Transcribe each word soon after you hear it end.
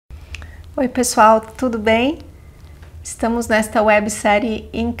Oi pessoal, tudo bem? Estamos nesta websérie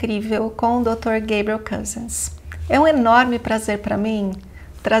incrível com o Dr. Gabriel Cousens. É um enorme prazer para mim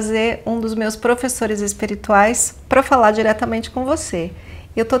trazer um dos meus professores espirituais para falar diretamente com você.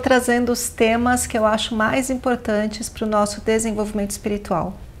 Eu estou trazendo os temas que eu acho mais importantes para o nosso desenvolvimento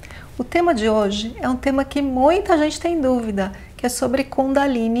espiritual. O tema de hoje é um tema que muita gente tem dúvida, que é sobre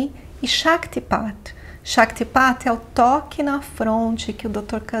Kundalini e Shaktipat. Shaktipat é o toque na fronte que o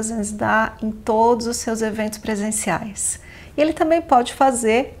Dr. Cousens dá em todos os seus eventos presenciais. E ele também pode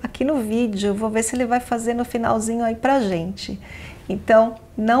fazer aqui no vídeo, vou ver se ele vai fazer no finalzinho aí pra gente. Então,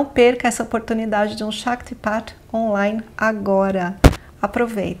 não perca essa oportunidade de um Shaktipat online agora.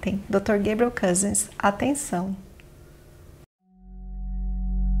 Aproveitem. Dr. Gabriel Cousens, atenção!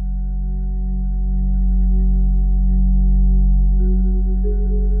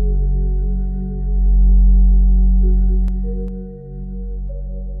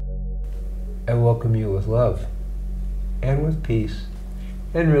 I welcome you with love, and with peace,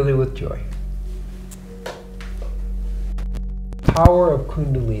 and really with joy. Power of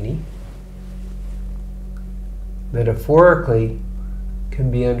Kundalini, metaphorically,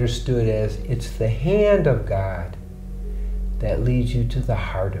 can be understood as it's the hand of God that leads you to the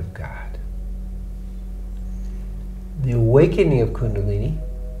heart of God. The awakening of Kundalini,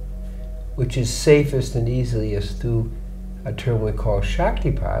 which is safest and easiest through a term we call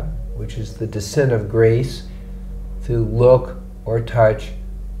Shaktipat, which is the descent of grace through look or touch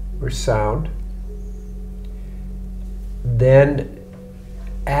or sound, then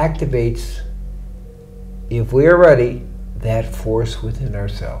activates, if we are ready, that force within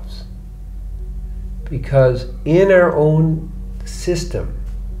ourselves. Because in our own system,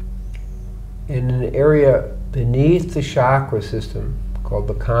 in an area beneath the chakra system called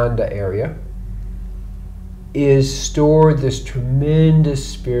the Khanda area, is stored this tremendous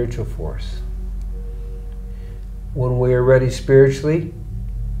spiritual force. When we are ready spiritually,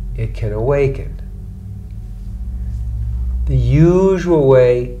 it can awaken. The usual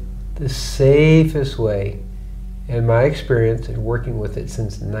way, the safest way, in my experience in working with it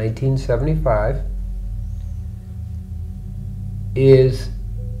since 1975, is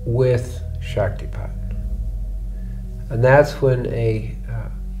with Shaktipat. And that's when a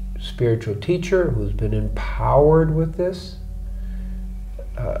spiritual teacher who's been empowered with this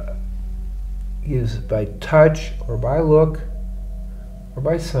is by touch or by look or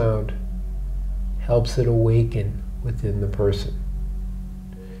by sound, helps it awaken within the person.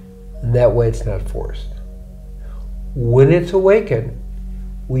 And that way it's not forced. When it's awakened,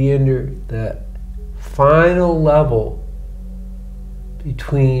 we enter the final level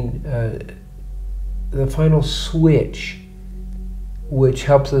between the final switch, which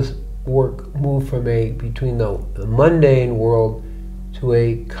helps us move from between the mundane world to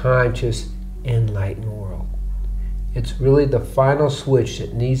a conscious, enlightened world. It's really the final switch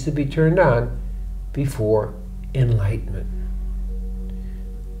that needs to be turned on before enlightenment.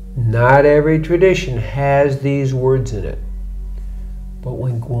 Not every tradition has these words in it, but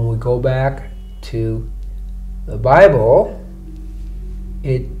when we go back to the Bible,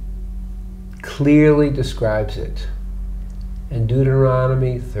 it clearly describes it. In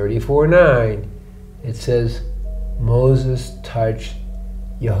Deuteronomy 34:9, it says, Moses touched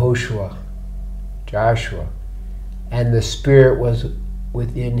Joshua, and the Spirit was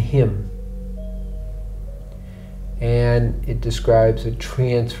within him. And it describes a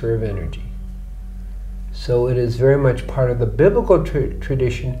transfer of energy. So it is very much part of the biblical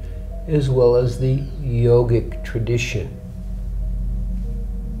tradition as well as the yogic tradition.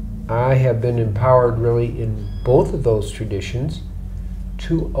 I have been empowered really in both of those traditions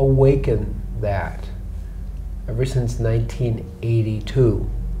to awaken that ever since 1982.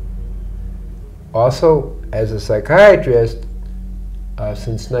 Also, as a psychiatrist,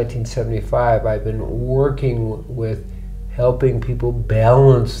 since 1975, I've been working with helping people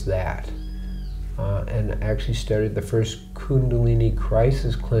balance that, and actually started the first Kundalini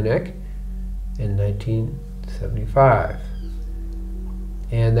Crisis Clinic in 1975.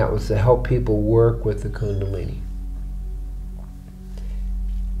 And that was to help people work with the Kundalini.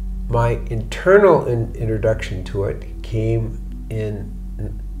 My internal introduction to it came in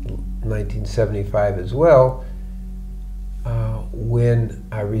 1975 as well, when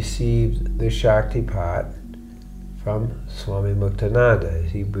I received the Shaktipat from Swami Muktananda.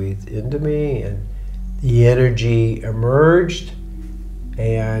 He breathed into me and the energy emerged,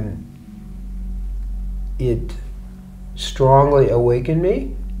 and it strongly awakened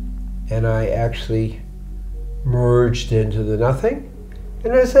me, and I actually merged into the nothing.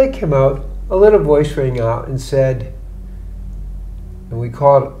 And as I came out, a little voice rang out and said, And we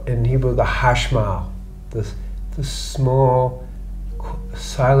call it in Hebrew the hashmal, the small,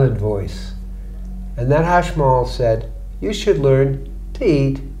 silent voice. And that hashmal said, you should learn to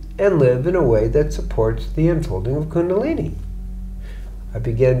eat and live in a way that supports the unfolding of Kundalini. I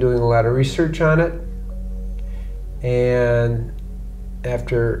began doing a lot of research on it, and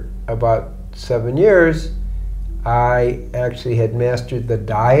after about 7 years, I actually had mastered the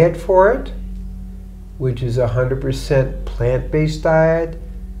diet for it, which is 100% plant-based diet,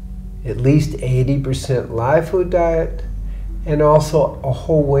 at least 80% live food diet, and also a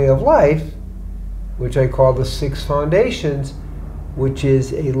whole way of life, which I call the 6 foundations, which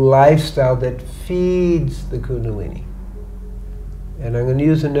is a lifestyle that feeds the Kundalini. And I'm going to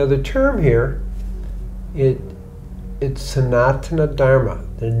use another term here. It's Sanatana Dharma,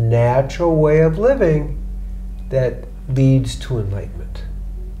 the natural way of living that leads to enlightenment.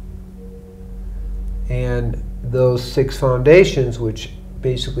 And those 6 foundations, which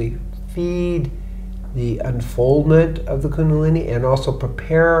basically feed the unfoldment of the Kundalini and also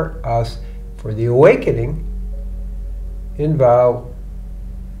prepare us for the awakening, involve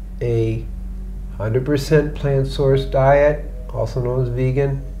a 100% plant source diet, also known as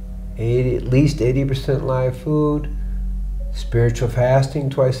vegan, at least 80% live food, spiritual fasting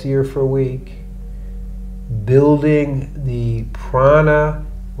twice a year for a week, building the prana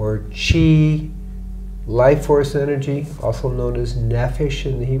or chi, life force energy, also known as nephesh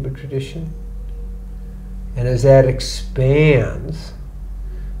in the Hebrew tradition. And as that expands,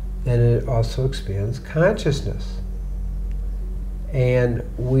 then it also expands consciousness. And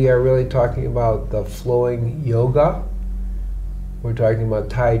we are really talking about the flowing yoga. We're talking about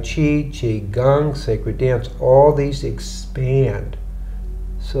Tai Chi, Qigong, sacred dance. All these expand.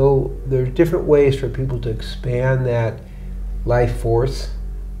 So there's different ways for people to expand that life force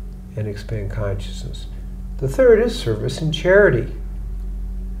and expand consciousness. The third is service and charity.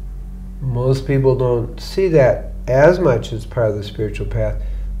 Most people don't see that as much as part of the spiritual path,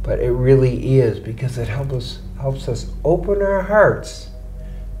 but it really is, because it helps us open our hearts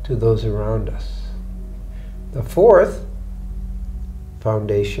to those around us. The fourth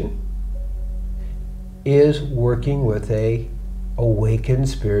foundation is working with a awakened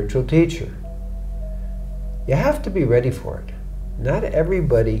spiritual teacher. You have to be ready for it. Not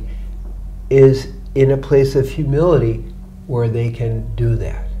everybody is in a place of humility where they can do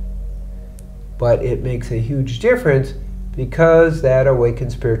that. But it makes a huge difference, because that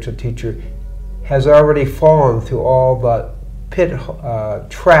awakened spiritual teacher has already fallen through all the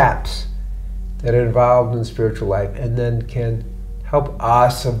traps that are involved in spiritual life, and then can help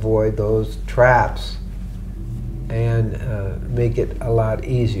us avoid those traps and make it a lot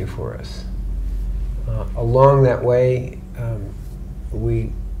easier for us. Along that way,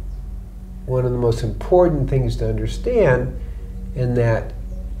 one of the most important things to understand in that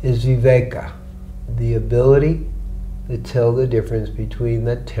is viveka, the ability to tell the difference between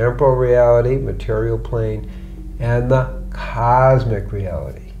the temporal reality, material plane, and the cosmic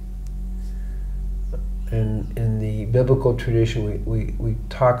reality. In the biblical tradition, we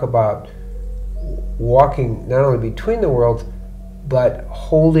talk about walking not only between the worlds, but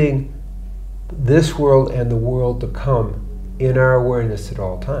holding this world and the world to come in our awareness at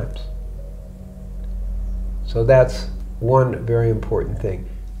all times. So that's one very important thing.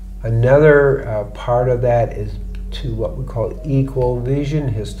 Another part of that is to what we call equal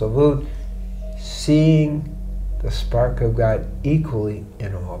vision, histavut, seeing the spark of God equally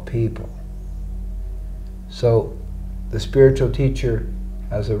in all people. So the spiritual teacher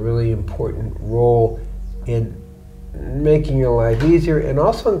has a really important role in making your life easier and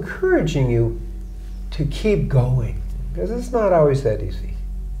also encouraging you to keep going, because it's not always that easy.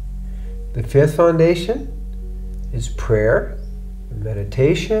 The fifth foundation is prayer,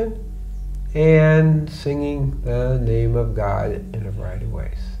 meditation, and singing the name of God in a variety of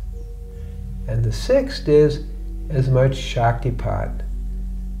ways. And the sixth is as much Shaktipat,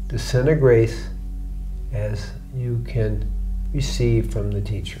 descent of grace, as you can receive from the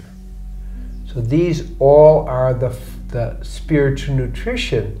teacher. So these all are the spiritual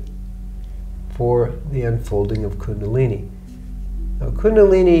nutrition for the unfolding of Kundalini. Now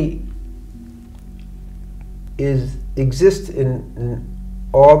Kundalini exists in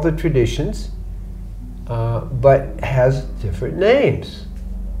all the traditions, but has different names.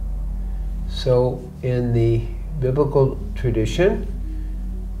 So in the biblical tradition,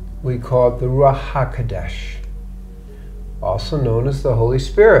 we call it the Ruach HaKodesh, also known as the Holy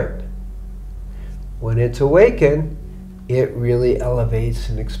Spirit. When it's awakened, it really elevates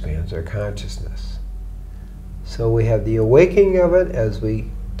and expands our consciousness. So we have the awakening of it, as we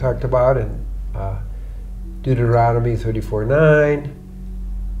talked about in Deuteronomy 34:9,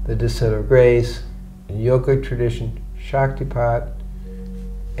 the descent of grace, in yoga tradition, Shaktipat,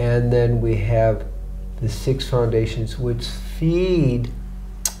 and then we have the 6 foundations which feed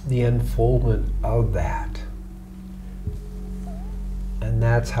the unfoldment of that. And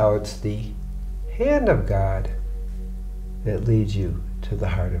that's how it's the hand of God that leads you to the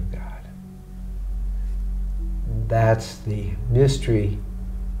heart of God. That's the mystery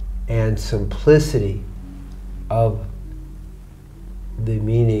and simplicity of the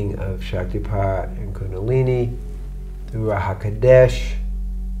meaning of Shaktipat and Kundalini, the Ruach HaKodesh,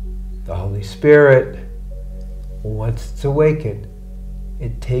 the Holy Spirit. Once it's awakened,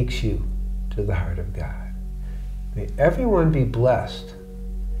 it takes you to the heart of God. May everyone be blessed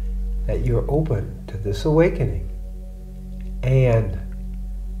that you're open to this awakening and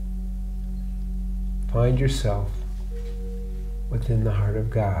find yourself within the heart of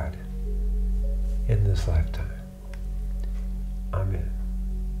God in this lifetime. Amen.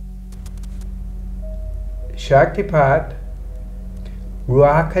 Shaktipat,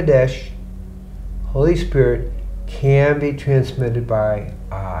 Ruach HaKodesh, Holy Spirit can be transmitted by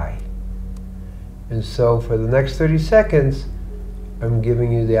eye. And so for the next 30 seconds, I'm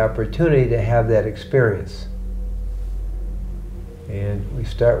giving you the opportunity to have that experience. And we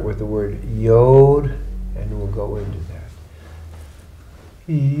start with the word Yod, and we'll go into that.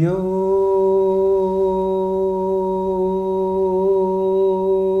 Yod.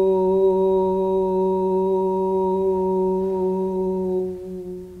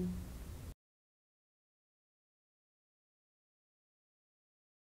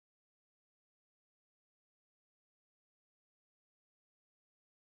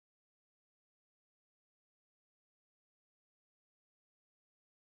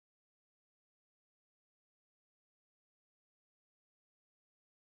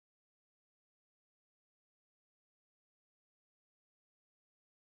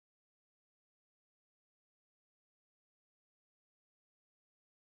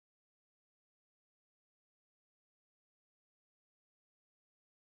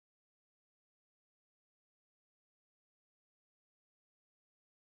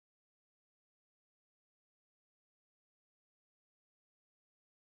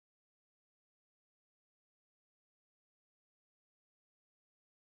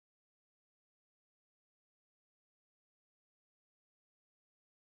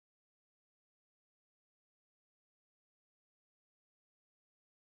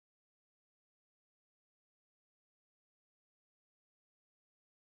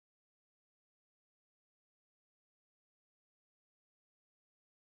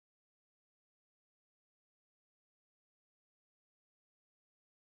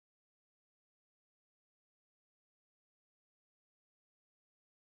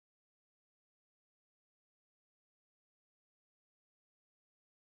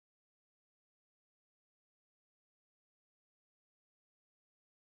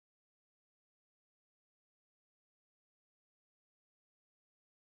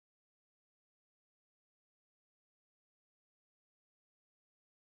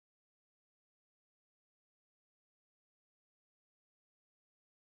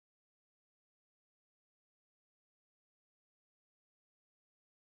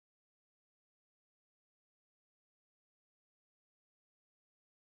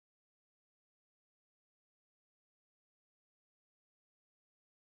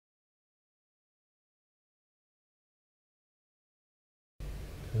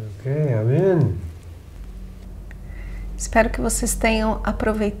 Ok, amém. Espero que vocês tenham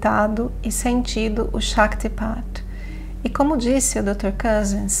aproveitado e sentido o Shaktipat. E como disse o Dr.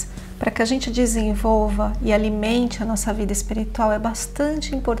 Cousins, para que a gente desenvolva e alimente a nossa vida espiritual, é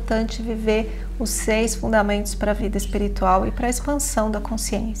bastante importante viver os 6 fundamentos para a vida espiritual e para a expansão da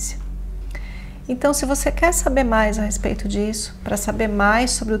consciência. Então, se você quer saber mais a respeito disso, para saber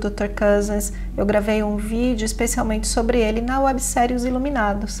mais sobre o Dr. Cousins, eu gravei um vídeo especialmente sobre ele na websérie Os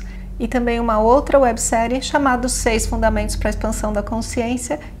Iluminados, e também uma outra websérie chamada Os 6 Fundamentos para a Expansão da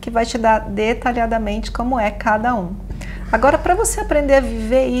Consciência, que vai te dar detalhadamente como é cada um. Agora, para você aprender a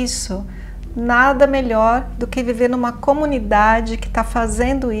viver isso, nada melhor do que viver numa comunidade que está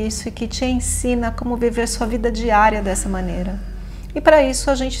fazendo isso e que te ensina como viver sua vida diária dessa maneira. E para isso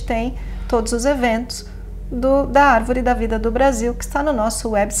a gente tem todos os eventos da Árvore da Vida do Brasil, que está no nosso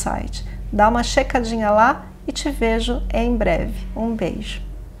website. Dá uma checadinha lá e te vejo em breve. Um beijo.